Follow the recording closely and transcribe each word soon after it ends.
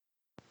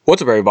What's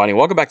up, everybody?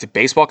 Welcome back to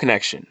Baseball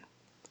Connection.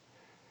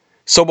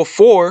 So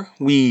before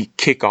we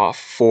kick off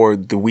for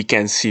the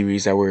weekend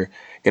series that we're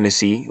going to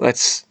see,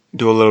 let's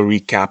do a little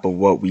recap of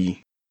what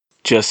we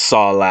just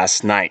saw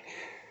last night.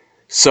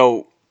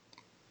 So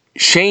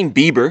Shane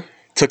Bieber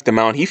took the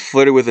mound. He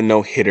flirted with a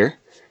no-hitter,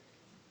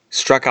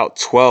 struck out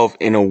 12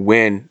 in a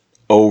win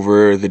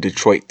over the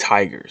Detroit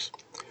Tigers.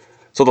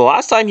 So the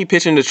last time he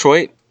pitched in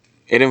Detroit,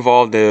 it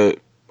involved the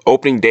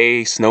opening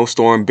day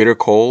snowstorm, bitter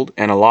cold,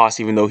 and a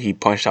loss even though he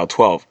punched out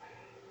 12.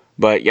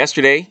 But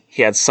yesterday,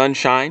 he had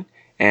sunshine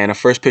and a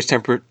first pitch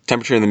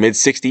temperature in the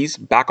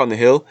mid-60s, back on the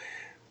hill.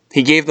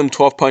 He gave them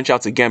 12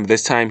 punch-outs again, but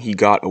this time he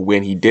got a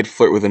win. He did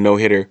flirt with a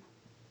no-hitter,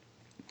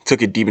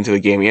 took it deep into the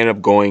game. He ended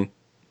up going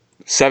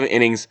 7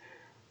 innings,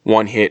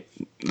 1 hit,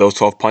 those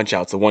 12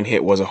 punch-outs. The 1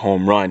 hit was a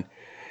home run,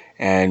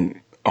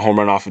 and a home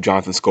run off of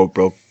Jonathan Schoop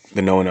broke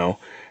the no-no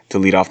to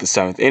lead off the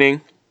 7th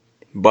inning.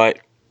 But,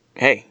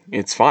 hey,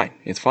 it's fine.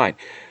 It's fine.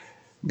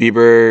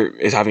 Bieber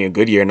is having a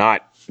good year,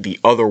 not the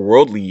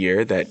otherworldly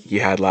year that he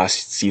had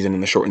last season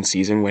in the shortened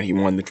season when he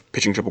won the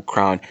pitching triple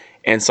crown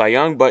and Cy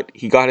Young, but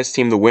he got his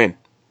team the win.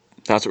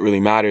 That's what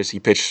really matters. He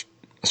pitched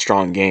a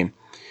strong game.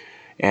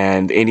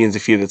 And the Indians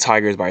defeated the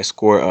Tigers by a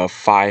score of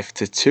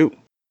 5-2.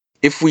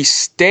 If we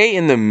stay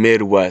in the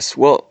Midwest,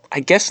 well, I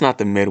guess not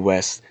the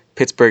Midwest.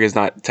 Pittsburgh is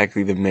not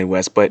technically the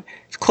Midwest, but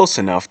it's close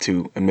enough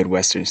to a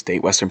Midwestern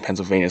state. Western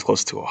Pennsylvania is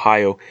close to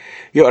Ohio.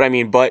 You know what I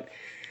mean? But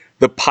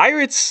the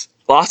Pirates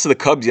lost to the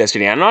Cubs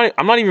yesterday. I'm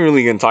not even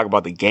really going to talk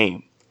about the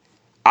game.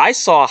 I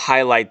saw a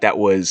highlight it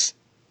was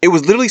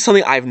literally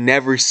something I've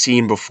never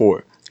seen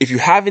before. If you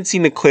haven't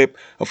seen the clip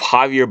of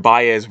Javier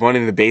Baez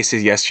running the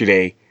bases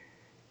yesterday,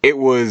 it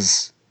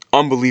was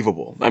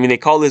unbelievable. I mean, they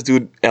call this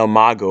dude El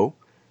Mago,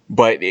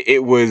 but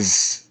it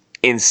was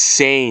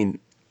insane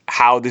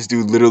how this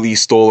dude literally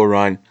stole a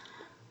run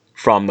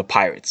from the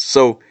Pirates.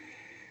 So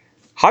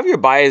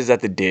Javier Baez is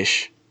at the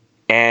dish,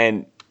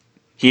 and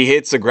he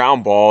hits a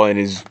ground ball and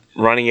is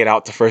running it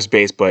out to first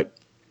base, but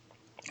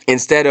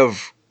instead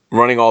of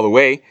running all the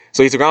way,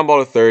 so he's a ground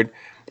ball to third,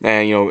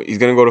 and he's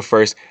gonna go to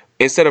first.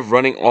 Instead of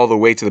running all the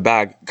way to the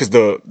bag, because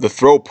the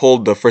throw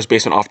pulled the first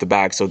baseman off the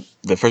bag, so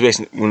the first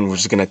baseman was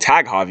just gonna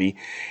tag Javi.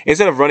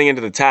 Instead of running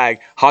into the tag,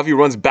 Javi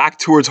runs back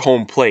towards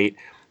home plate,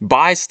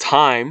 buys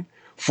time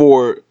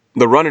for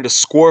the runner to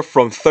score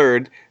from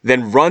third,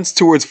 then runs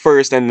towards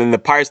first, and then the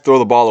Pirates throw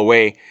the ball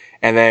away,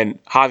 and then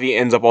Javi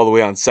ends up all the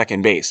way on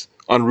second base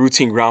on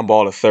routine ground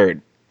ball to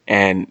third,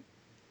 and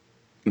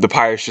the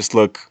Pirates just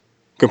look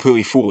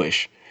completely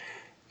foolish.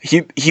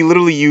 He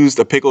literally used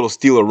a pickle to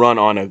steal a run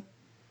on a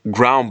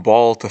ground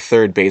ball to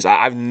third base.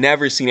 I've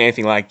never seen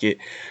anything like it.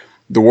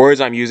 The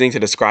words I'm using to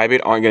describe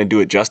it aren't going to do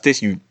it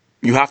justice. You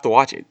have to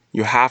watch it.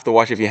 You have to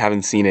watch it if you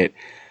haven't seen it.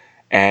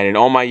 And in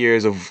all my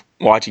years of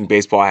watching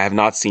baseball, I have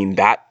not seen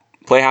that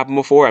play happen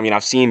before. I mean,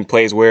 I've seen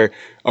plays where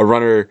a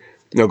runner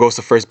goes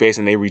to first base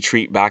and they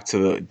retreat back to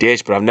the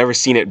dish, but I've never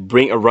seen it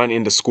bring a run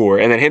in to score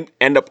and then him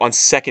end up on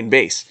second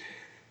base.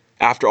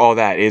 After all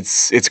that,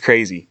 it's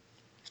crazy.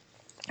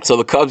 So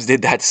the Cubs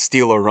did that to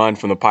steal a run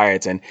from the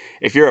Pirates. And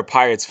if you're a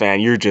Pirates fan,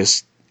 you're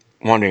just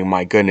wondering,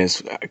 my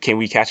goodness, can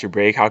we catch a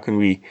break? How can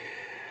we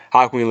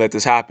let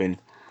this happen?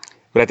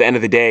 But at the end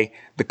of the day,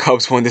 the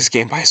Cubs won this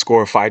game by a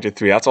score of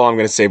 5-3. That's all I'm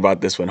going to say about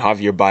this one.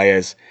 Javier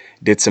Baez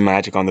did some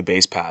magic on the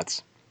base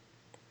paths.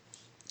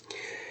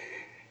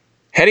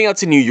 Heading out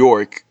to New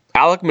York,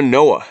 Alek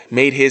Manoah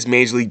made his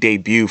Major League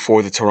debut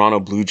for the Toronto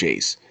Blue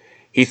Jays.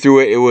 He threw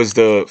it. It was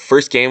the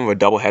first game of a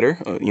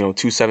doubleheader,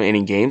 2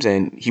 7-inning games,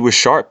 and he was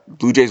sharp.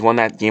 Blue Jays won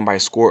that game by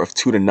a score of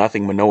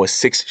 2-0. Manoah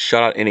 6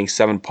 shutout innings,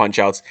 7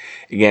 punch-outs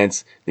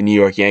against the New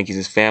York Yankees.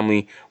 His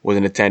family was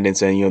in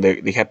attendance, and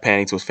they kept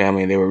panning to his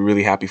family, and they were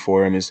really happy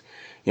for him.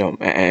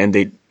 And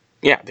they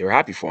were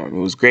happy for him. It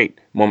was a great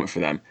moment for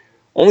them.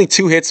 Only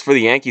 2 hits for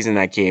the Yankees in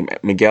that game.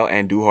 Miguel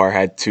Andujar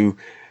had 2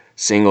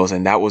 singles,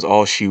 and that was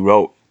all she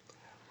wrote.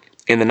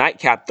 In the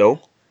nightcap, though,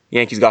 the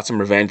Yankees got some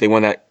revenge. They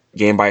won that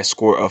game by a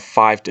score of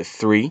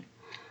 5-3,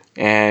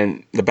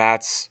 and the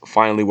Bats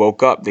finally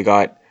woke up. They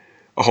got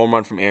a home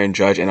run from Aaron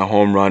Judge and a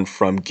home run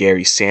from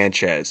Gary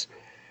Sanchez.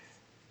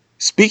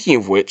 Speaking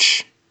of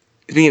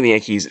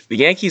the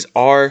Yankees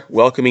are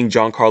welcoming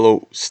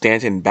Giancarlo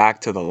Stanton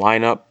back to the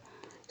lineup.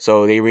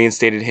 So they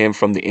reinstated him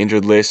from the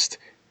injured list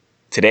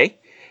today,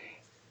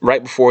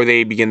 right before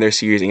they begin their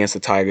series against the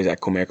Tigers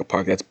at Comerica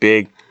Park. That's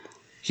big.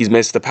 He's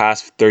missed the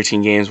past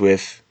 13 games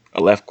with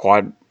a left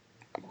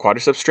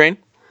quadricep strain.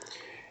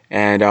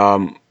 And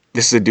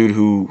this is a dude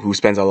who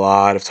spends a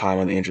lot of time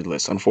on the injured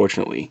list,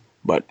 unfortunately.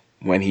 But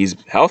when he's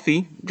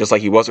healthy, just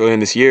like he was earlier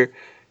in this year,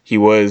 he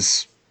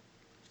was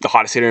the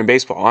hottest hitter in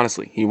baseball,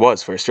 honestly. He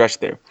was for a stretch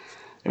there.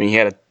 I mean, he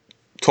had a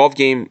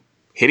 12-game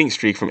hitting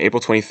streak from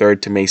April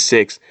 23rd to May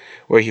 6th,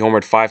 where he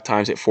homered 5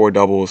 times, hit 4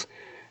 doubles,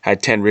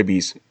 had 10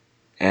 ribbies.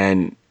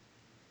 And,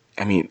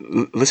 I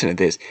mean, listen to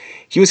this.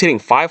 He was hitting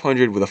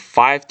 500 with a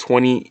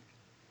 520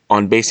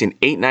 on base and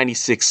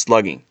 896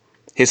 slugging.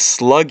 His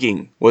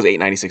slugging was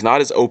 896,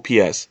 not his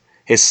OPS.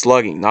 His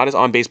slugging, not his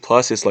on-base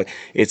plus.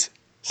 It's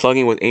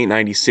slugging was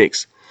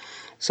 896.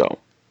 So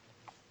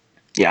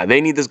yeah,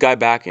 they need this guy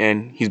back,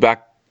 and he's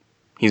back.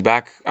 He's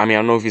back. I mean, I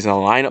don't know if he's in the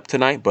lineup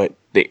tonight, but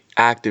they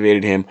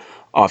activated him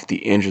off the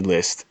injured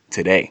list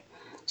today.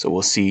 So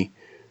we'll see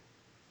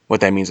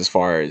what that means as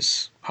far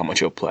as how much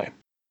he'll play.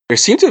 There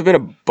seemed to have been a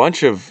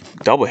bunch of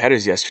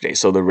doubleheaders yesterday.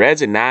 So the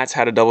Reds and Nats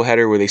had a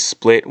doubleheader where they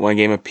split one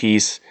game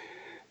apiece.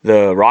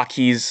 The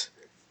Rockies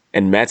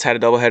and Mets had a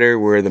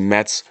doubleheader where the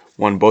Mets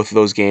won both of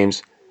those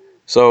games.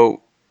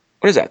 So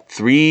what is that?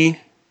 Three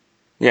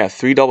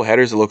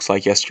doubleheaders it looks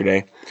like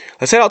yesterday.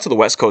 Let's head out to the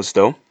West Coast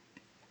though.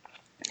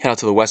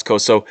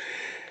 So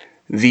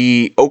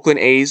the Oakland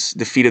A's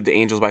defeated the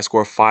Angels by a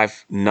score of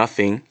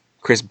 5-0.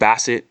 Chris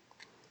Bassitt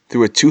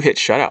threw a 2-hit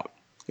shutout.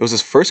 It was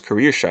his first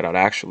career shutout,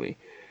 actually.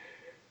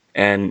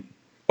 And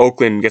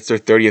Oakland gets their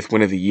 30th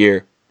win of the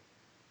year.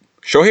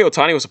 Shohei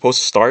Ohtani was supposed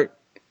to start,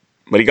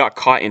 but he got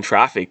caught in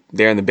traffic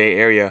there in the Bay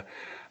Area.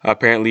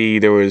 Apparently,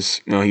 he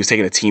was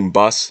taking a team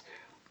bus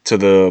to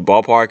the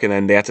ballpark, and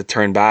then they had to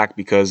turn back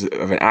because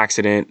of an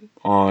accident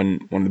on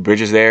one of the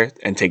bridges there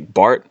and take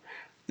BART.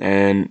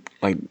 And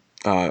I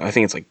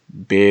think it's like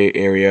Bay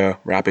Area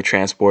Rapid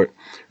Transport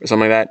or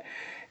something like that.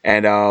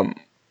 And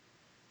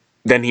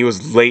then he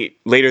was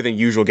later than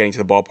usual getting to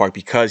the ballpark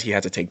because he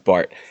had to take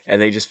BART.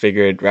 And they just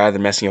figured rather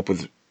than messing up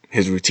with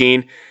his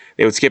routine,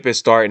 they would skip his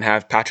start and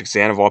have Patrick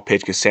Sandoval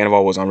pitch because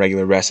Sandoval was on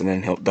regular rest, and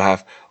then they'll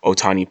have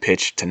Ohtani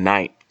pitch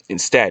tonight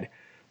instead.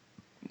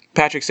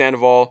 Patrick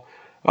Sandoval,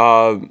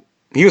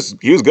 he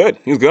was good.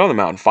 He was good on the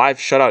mound. 5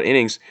 shutout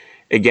innings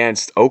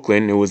against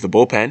Oakland. It was the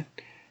bullpen.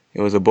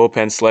 It was a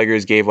bullpen.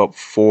 Sleggers gave up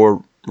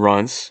 4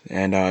 runs,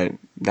 and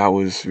that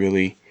was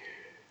really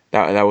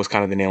that was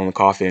kind of the nail in the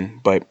coffin.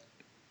 But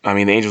I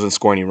mean, the Angels didn't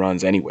score any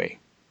runs anyway,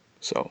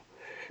 so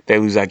they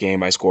lose that game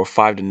by a score of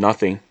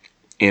 5-0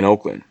 in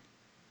Oakland.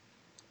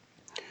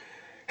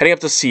 Heading up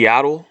to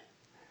Seattle,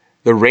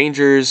 the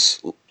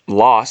Rangers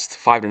lost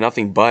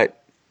 5-0,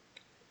 but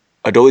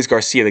Adolis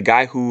Garcia, the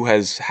guy who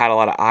has had a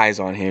lot of eyes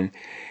on him,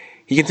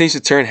 he continues to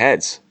turn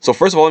heads. So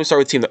first of all, let me start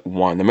with the team that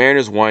won. The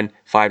Mariners won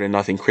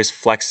 5-0. Chris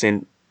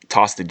Flexen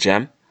tossed the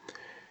gem.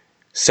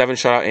 7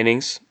 shutout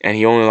innings, and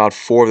he only allowed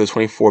 4 of the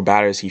 24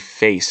 batters he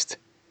faced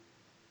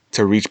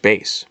to reach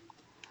base.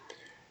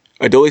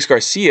 Adolis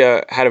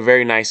Garcia had a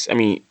very nice,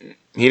 he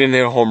didn't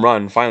hit a home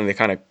run. Finally, they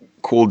kind of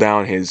cooled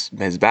down his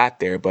bat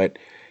there, but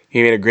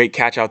he made a great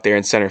catch out there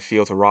in center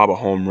field to rob a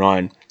home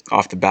run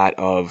off the bat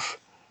of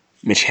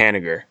Mitch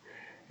Haniger.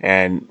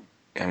 And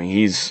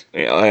he's,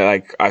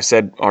 like I've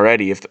said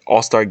already, if the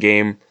All-Star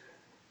game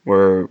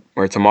were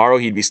tomorrow,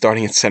 he'd be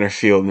starting at center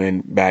field and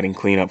then batting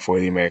cleanup for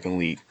the American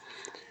League.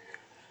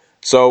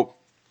 So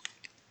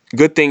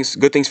good things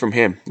from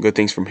him. But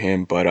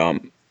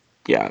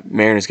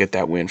Mariners get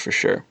that win for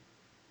sure.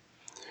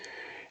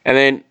 And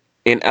then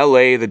in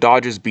LA, the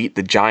Dodgers beat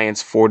the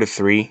Giants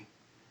 4-3.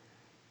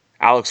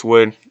 Alex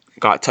Wood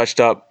got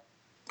touched up.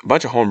 A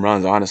bunch of home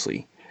runs,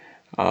 honestly.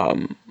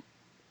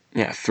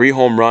 3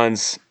 home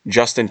runs.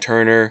 Justin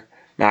Turner,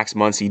 Max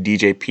Muncy,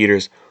 DJ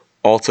Peters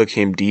all took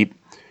him deep.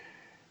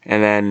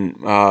 And then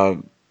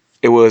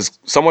it was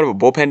somewhat of a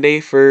bullpen day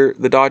for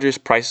the Dodgers.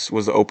 Price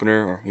was the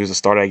opener, or he was the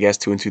starter, I guess,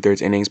 2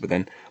 2/3 innings, but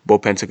then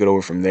bullpen took it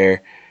over from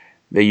there.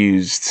 They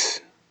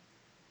used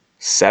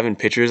 7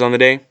 pitchers on the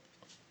day,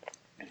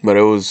 but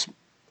it was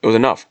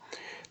enough.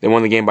 They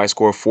won the game by a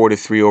score of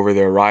 4-3 over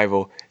their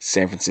rival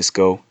San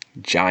Francisco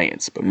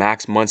Giants. But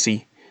Max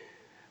Muncy,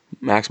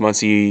 this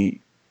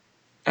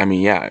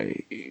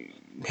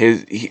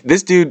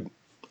dude,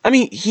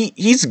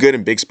 he's good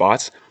in big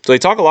spots. So they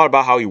talk a lot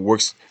about how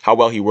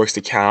well he works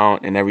the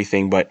count and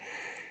everything, but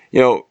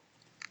don't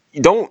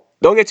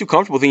get too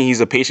comfortable thinking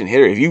he's a patient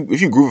hitter. If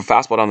you groove a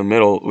fastball down the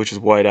middle, which is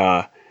what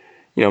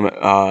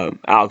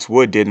Alex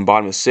Wood did in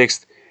bottom of the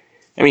 6th.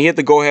 He hit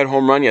the go-ahead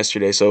home run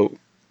yesterday. So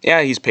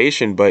yeah, he's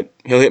patient, but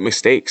he'll hit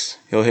mistakes.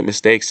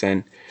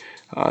 And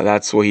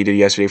that's what he did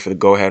yesterday for the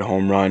go-ahead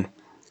home run.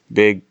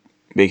 Big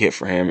hit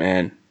for him,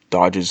 and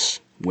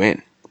Dodgers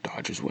win.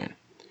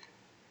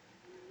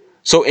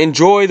 So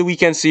enjoy the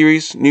weekend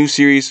series, new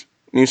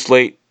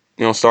slate,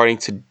 starting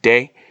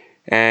today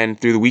and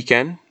through the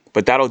weekend.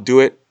 But that'll do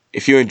it.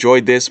 If you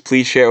enjoyed this,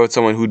 please share it with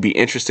someone who'd be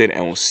interested,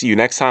 and we'll see you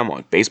next time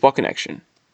on Baseball Connection.